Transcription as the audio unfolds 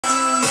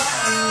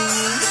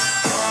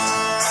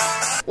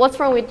What's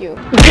wrong with you?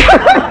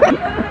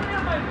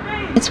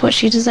 It's what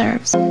she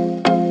deserves. I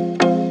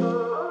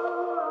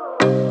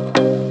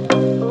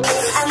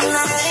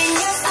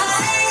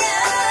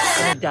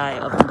die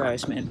of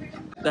embarrassment.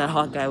 That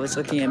hot guy was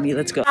looking at me.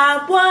 Let's go.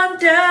 I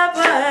wonder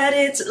what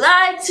it's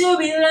like to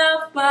be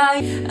loved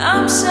by.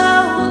 I'm so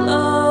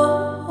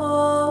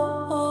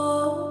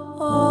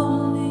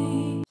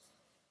lonely.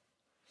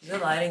 Is the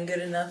lighting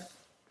good enough?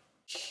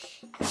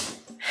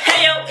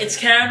 Hey yo, it's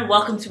Karen.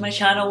 Welcome to my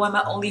channel where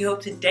my only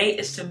hope today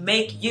is to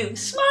make you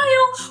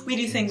smile. We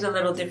do things a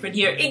little different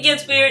here. It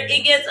gets weird,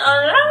 it gets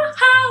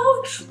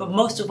loud, but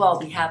most of all,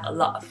 we have a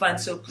lot of fun.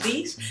 So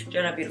please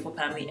join our beautiful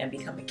family and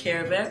become a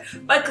Care Bear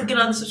by clicking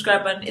on the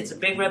subscribe button. It's a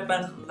big red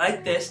button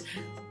like this,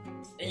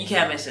 and you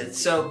can't miss it.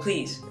 So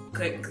please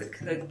click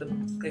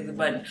the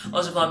button.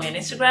 Also follow me on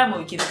Instagram where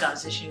we keep the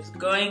conversations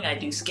going. I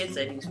do skits,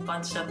 I do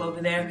fun stuff over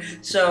there.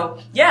 So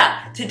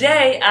yeah,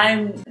 today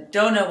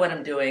don't know what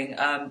I'm doing,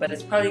 but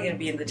it's probably gonna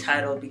be in the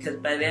title because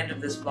by the end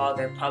of this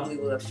vlog I probably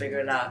will have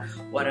figured out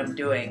what I'm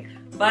doing.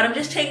 But I'm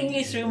just taking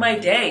you through my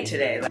day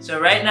today. So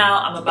right now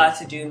I'm about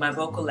to do my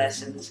vocal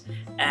lessons,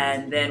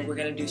 and then we're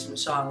gonna do some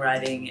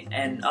songwriting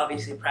and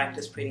obviously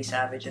practice Pretty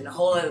Savage and a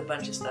whole other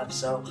bunch of stuff.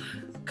 So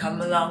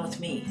come along with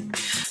me.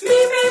 Hey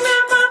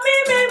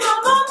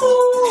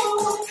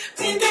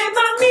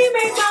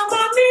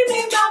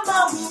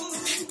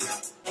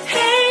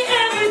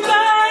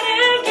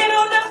everybody, get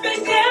on up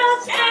and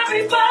dance.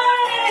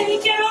 Everybody,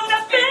 get on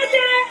up and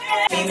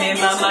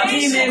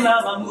dance. Me,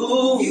 mama,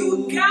 move.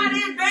 You got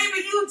it,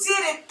 baby. You did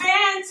it.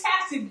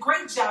 Fantastic.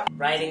 Great job.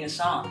 Writing a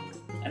song.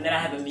 And then I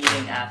have a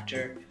meeting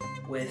after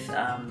with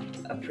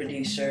a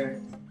producer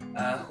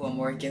who I'm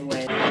working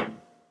with.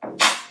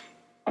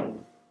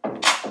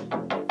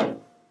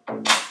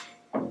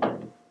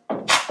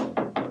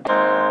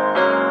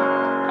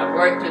 I've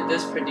worked with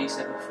this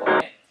producer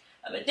before.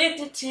 I'm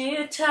addicted to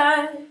your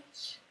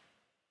touch.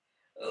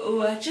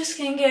 Oh, I just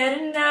can't get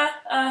enough.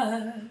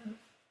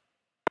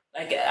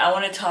 Like, I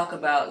want to talk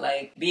about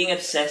like being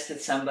obsessed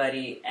with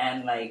somebody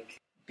and like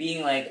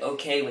being like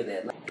okay with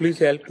it. Please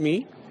help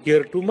me.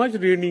 Here too much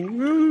raining.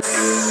 I'm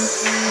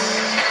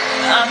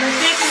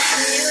addicted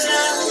to your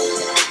love.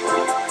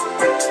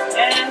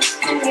 And I just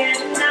can't get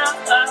enough.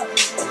 I'm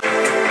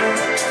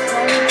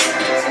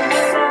addicted to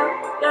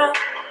your love.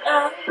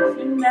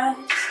 And I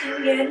just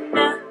can't get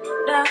enough.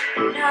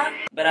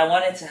 But I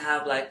wanted to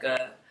have like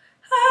a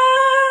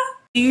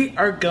We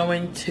are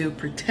going to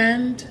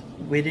pretend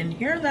we didn't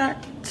hear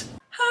that.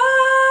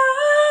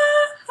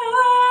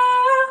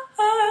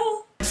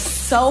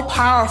 So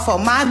powerful.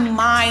 My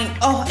mind,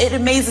 oh, it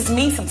amazes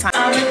me sometimes.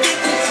 I'm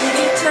addicted to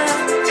your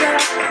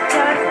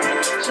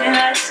touch, and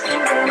I just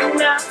can't get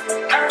enough.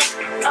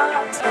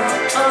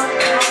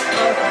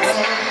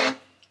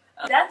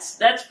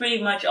 That's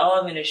pretty much all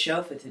I'm going to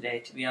show for today,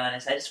 to be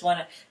honest. I just want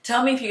to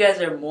tell me if you guys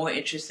are more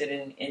interested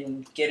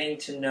in getting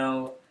to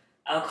know.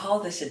 I'll call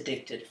this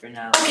addicted for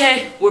now.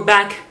 Okay, we're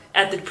back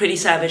at the Pretty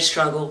Savage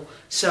struggle.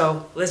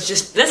 So let's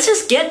just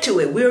get to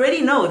it. We already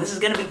know this is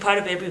going to be part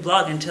of every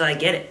vlog until I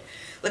get it.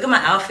 Look at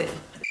my outfit.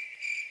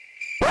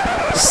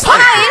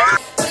 Hi!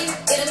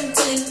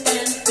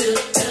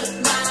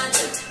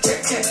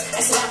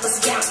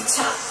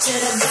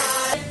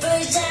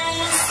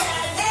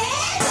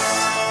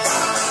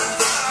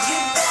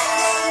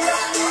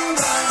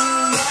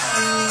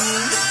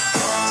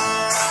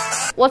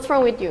 What's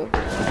wrong with you?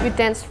 You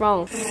dance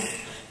wrong.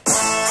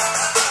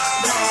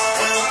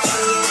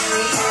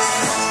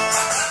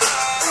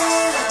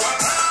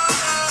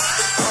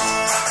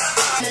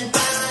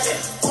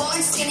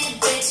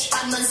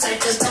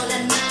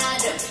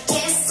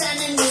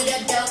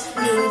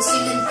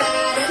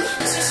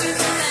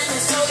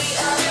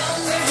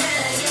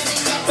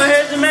 But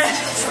here's the match.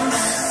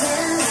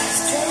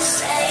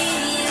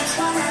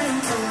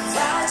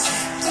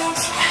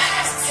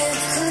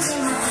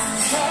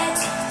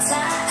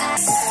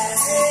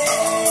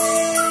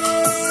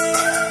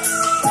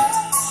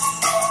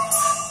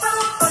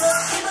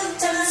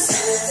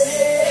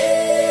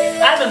 I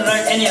haven't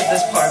learned any of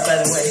this part, by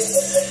the way.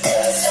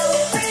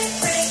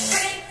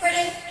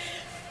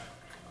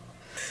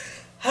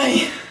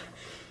 Hi.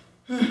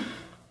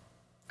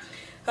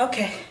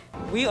 Okay.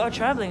 We are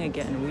traveling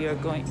again. We are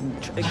going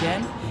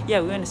again.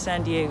 Yeah, we went to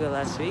San Diego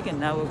last week, and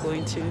now we're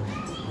going to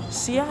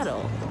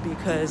Seattle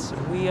because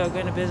we are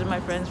going to visit my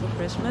friends for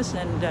Christmas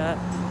and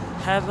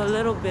have a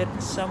little bit,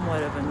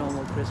 somewhat of a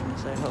normal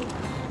Christmas, I hope.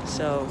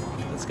 So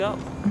let's go.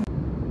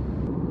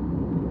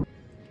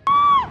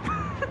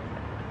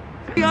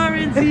 We are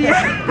in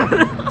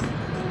Seattle.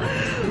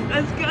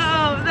 Let's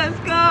go, let's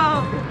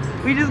go.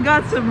 We just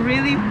got some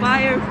really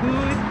fire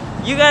food.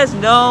 You guys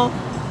know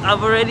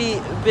I've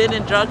already been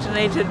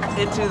indoctrinated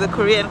into the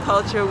Korean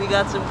culture. We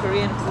got some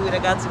Korean food. I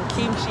got some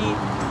kimchi,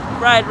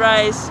 fried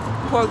rice,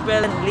 pork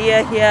belly, and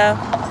Leah here.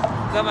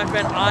 Got my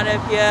friend Anna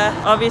here.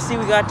 Obviously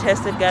we got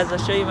tested, guys. I'll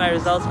show you my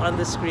results on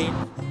the screen.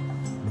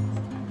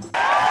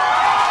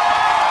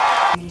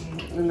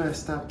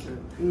 Stop it.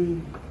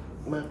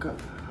 My God.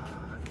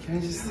 Can I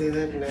just say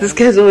that now? This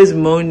guy's always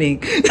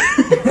moaning.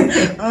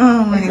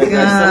 Oh my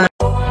God.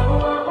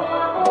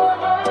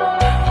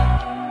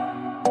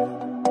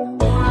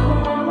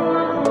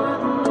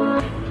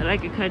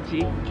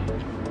 catchy.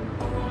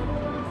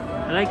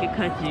 I like it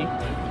catchy.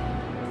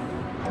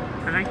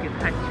 I like it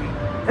catchy.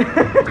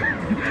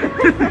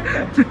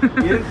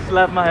 You didn't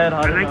slap my head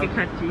hard I like enough. it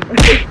catchy.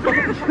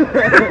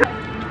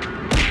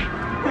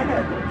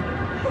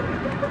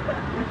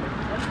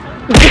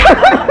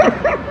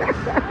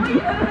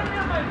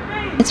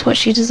 It's what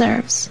she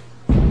deserves.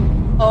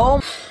 Oh,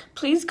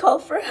 please call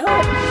for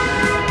help.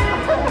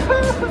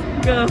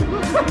 Go.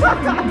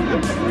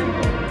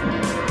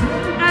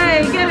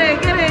 Hey, get it.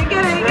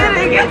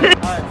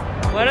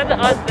 What are the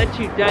odds that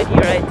you doggy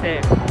right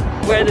there?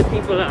 Where the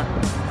people are?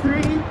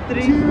 3,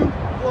 2,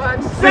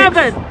 1,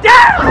 7!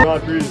 Down!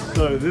 God,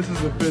 so this is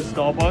the first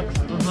Starbucks.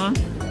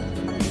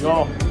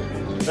 Yo,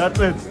 that's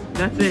it.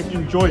 That's it.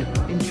 Enjoy.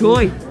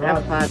 Enjoy.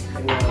 Have fun.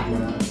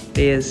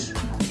 Bears,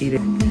 eat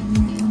it.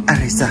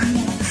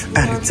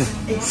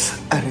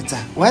 Arita.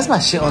 Where's my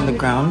shit on the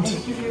ground?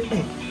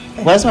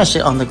 Where's my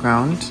shit on the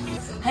ground?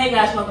 Hey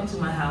guys, welcome to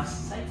my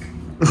house.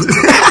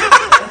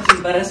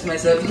 Embarrass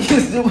myself.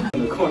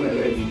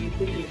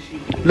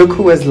 Look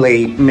who was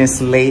late, Miss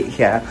Late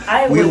here.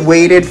 We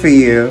waited for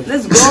you.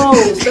 Let's go.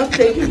 Stop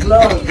taking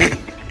long.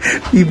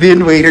 We've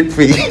been waiting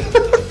for you.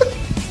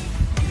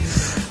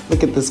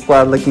 Look at the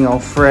squad looking all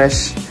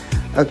fresh.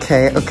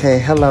 Okay,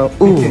 hello.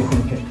 Ooh.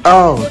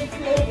 Oh.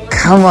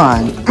 Come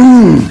on.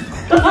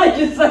 I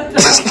just said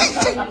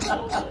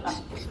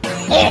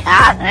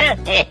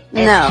that.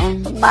 No,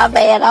 my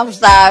bad, I'm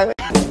sorry.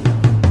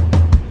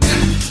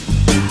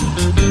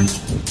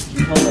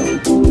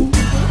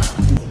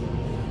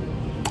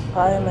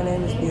 Hi, my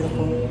name is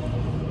Beautiful.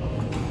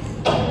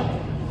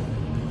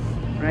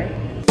 Right?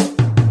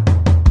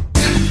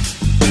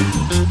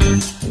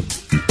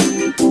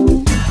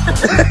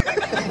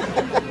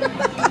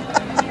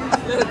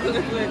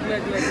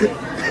 Look.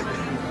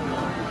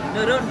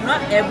 No,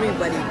 not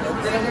everybody.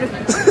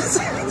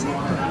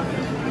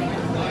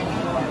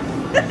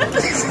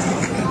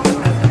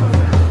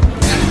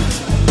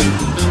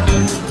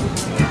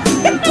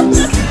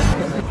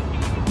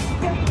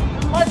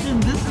 Imagine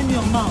this in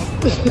your mouth.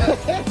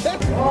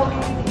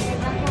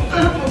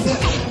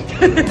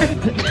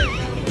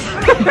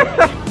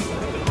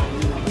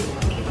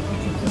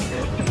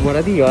 What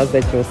are the odds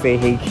that you'll say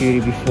hey cutie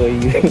before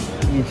you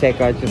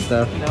check out your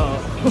stuff? No.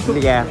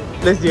 Yeah,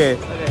 let's do it.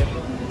 Okay.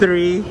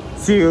 3,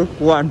 2,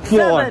 1,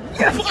 4.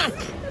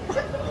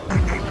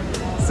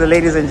 So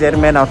ladies and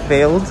gentlemen, I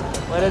failed.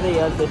 What are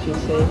the odds that you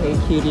say hey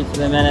cutie to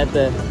the man at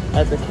the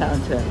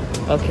counter?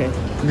 Okay.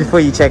 Before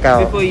you check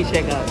out. Before you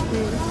check out.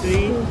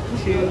 3,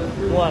 2,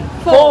 1,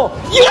 4.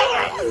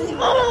 Yes!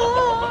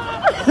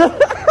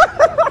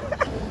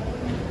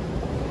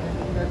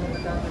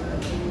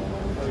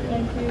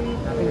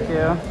 Thank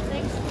you.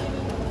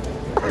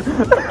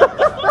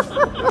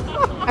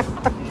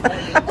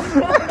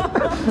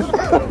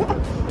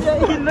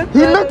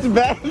 He looked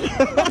back.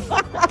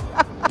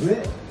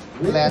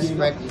 Last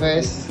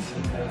breakfast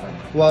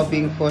while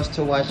being forced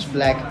to watch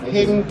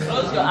Blackpink.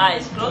 Close your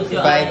eyes. Close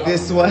your By eyes.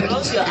 this one.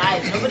 Close your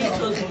eyes. Nobody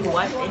told you to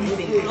watch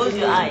anything. Close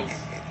your eyes.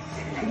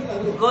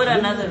 Go to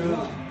another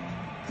room.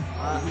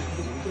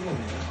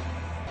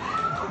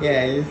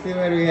 Yeah, you see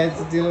what we had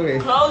to deal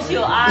with. Close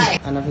your eyes.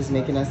 Anaf is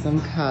making us some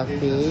coffee.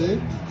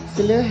 It's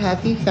a little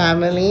happy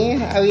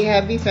family. Are we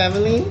happy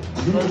family?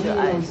 Close your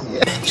eyes.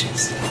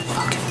 Bitches.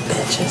 Fucking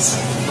bitches.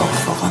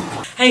 Both of them.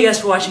 Hey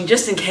guys for watching.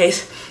 Just in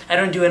case I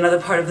don't do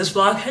another part of this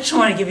vlog, I just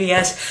want to give you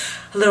guys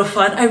a little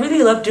fun. I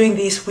really love doing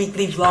these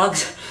weekly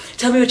vlogs.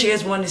 Tell me what you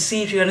guys want to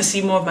see. If you want to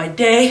see more of my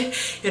day,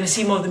 you want to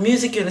see more of the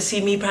music, you want to see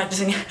me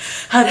practicing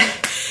how to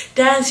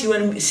dance, you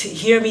want to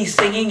hear me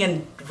singing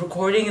and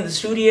recording in the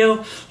studio,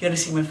 you want to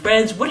see my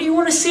friends, what do you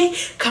want to see?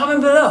 Comment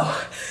below.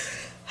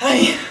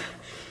 Hi.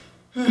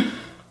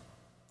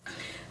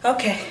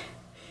 Okay.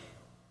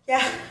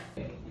 Yeah.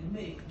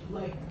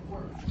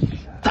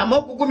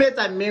 Tamoko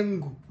kumeta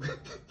mengu.